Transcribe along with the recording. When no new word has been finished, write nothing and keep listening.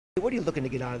What are you looking to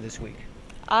get out of this week?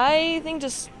 I think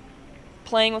just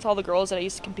playing with all the girls that I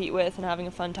used to compete with and having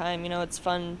a fun time. It's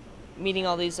fun meeting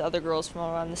all these other girls from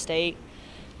all around the state,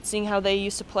 seeing how they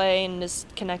used to play and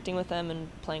just connecting with them and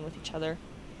playing with each other.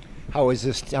 How is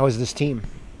this team?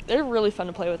 They're really fun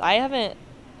to play with.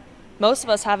 Most of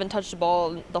us haven't touched a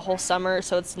ball the whole summer,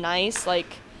 so it's nice.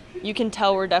 Like, you can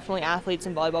tell we're definitely athletes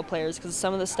and volleyball players because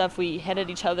some of the stuff we hit at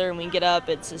each other and we get up,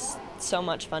 it's just so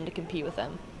much fun to compete with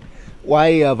them.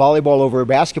 Why volleyball over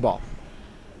basketball?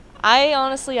 I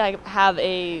have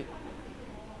a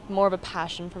more of a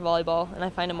passion for volleyball, and I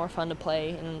find it more fun to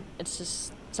play, and it's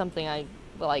just something I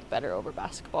like better over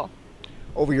basketball.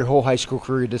 Over your whole high school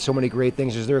career, you did so many great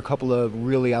things. Is there a couple of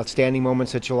really outstanding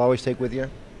moments that you'll always take with you?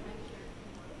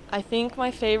 I think my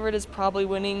favorite is probably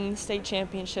winning the state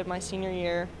championship my senior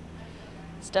year.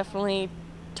 It's definitely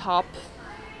top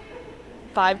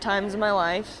 5 times in my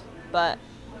life, but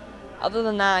other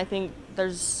than that, I think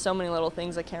there's so many little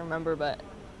things I can't remember, but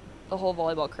the whole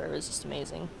volleyball career is just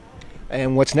amazing.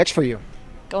 And what's next for you?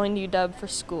 Going to UW for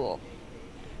school.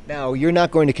 Now, you're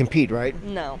not going to compete, right?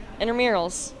 No,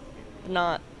 intramurals,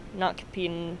 but not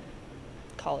competing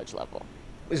college level.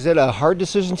 Is it a hard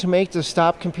decision to make to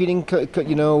stop competing, at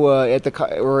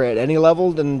or at any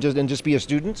level, and just be a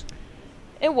student?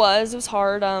 It was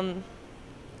hard.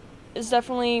 It's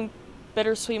definitely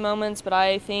bittersweet moments, but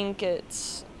I think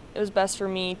it was best for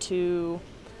me to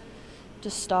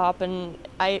just stop, and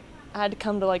I had to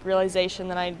come to realization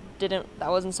that that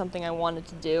wasn't something I wanted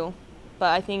to do,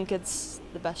 but I think it's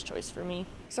the best choice for me.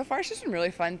 So far, it's just been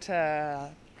really fun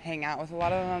to hang out with a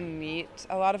lot of them, meet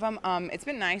a lot of them. It's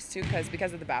been nice too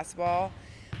because of the basketball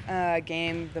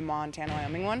game, the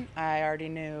Montana-Wyoming one. I already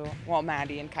knew, well,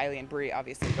 Maddie and Kylie and Bree,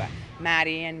 obviously, but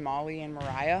Maddie and Molly and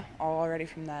Mariah all already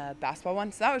from the basketball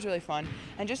one. So that was really fun.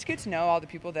 And just to get to know all the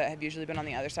people that have usually been on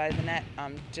the other side of the net,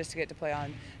 just to get to play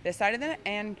on this side of the net.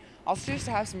 And also just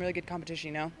to have some really good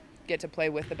competition, get to play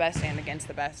with the best and against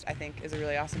the best, I think is a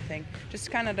really awesome thing.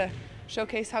 Just kind of to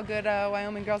showcase how good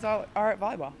Wyoming girls are at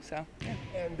volleyball. So, yeah.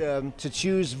 And to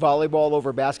choose volleyball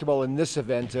over basketball in this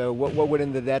event, what went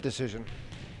into that decision?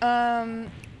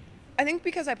 I think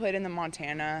because I played in the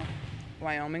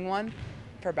Montana-Wyoming one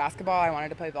for basketball, I wanted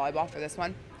to play volleyball for this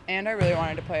one. And I really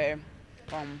wanted to play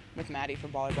with Maddie for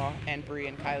volleyball and Bree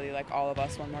and Kylie, like all of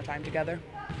us, one more time together.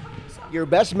 Your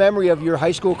best memory of your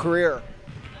high school career?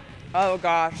 Oh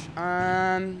gosh,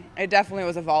 it definitely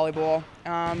was a volleyball.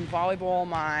 Volleyball,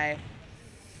 my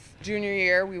junior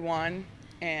year, we won,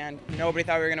 and nobody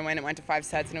thought we were gonna win. It went to 5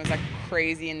 sets, and it was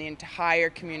crazy, and the entire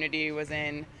community was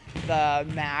in the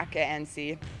MAC at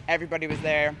NC. Everybody was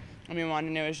there, and we won,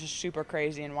 and it was just super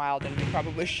crazy and wild, and we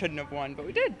probably shouldn't have won, but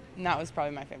we did, and that was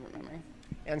probably my favorite memory.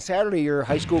 And Saturday, your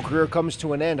high school career comes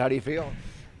to an end. How do you feel?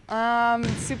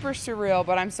 Super surreal,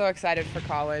 but I'm so excited for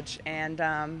college, and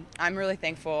I'm really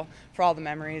thankful for all the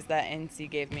memories that NC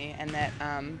gave me, and that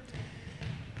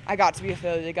I got to be a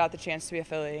Philly, I got the chance to be a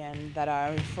Philly, and that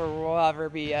I will ever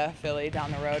be a Philly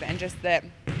down the road, and just that,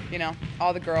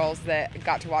 all the girls that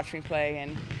got to watch me play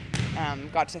and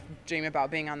got to dream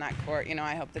about being on that court,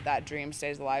 I hope that dream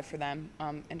stays alive for them,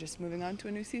 and just moving on to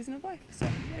a new season of life. So.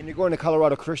 And you're going to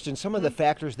Colorado Christian. Some of the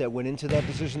factors that went into that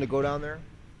decision to go down there?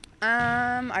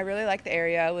 I really like the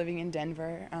area, living in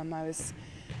Denver. I was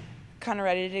kind of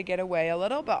ready to get away a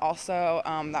little, but also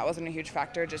that wasn't a huge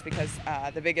factor just because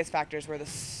the biggest factors were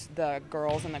the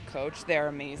girls and the coach. They're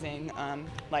amazing,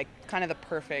 kind of the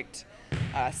perfect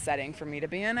setting for me to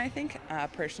be in, I think,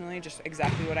 personally, just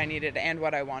exactly what I needed and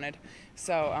what I wanted.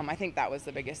 So I think that was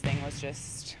the biggest thing, was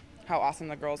just how awesome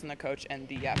the girls and the coach and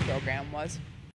the program was.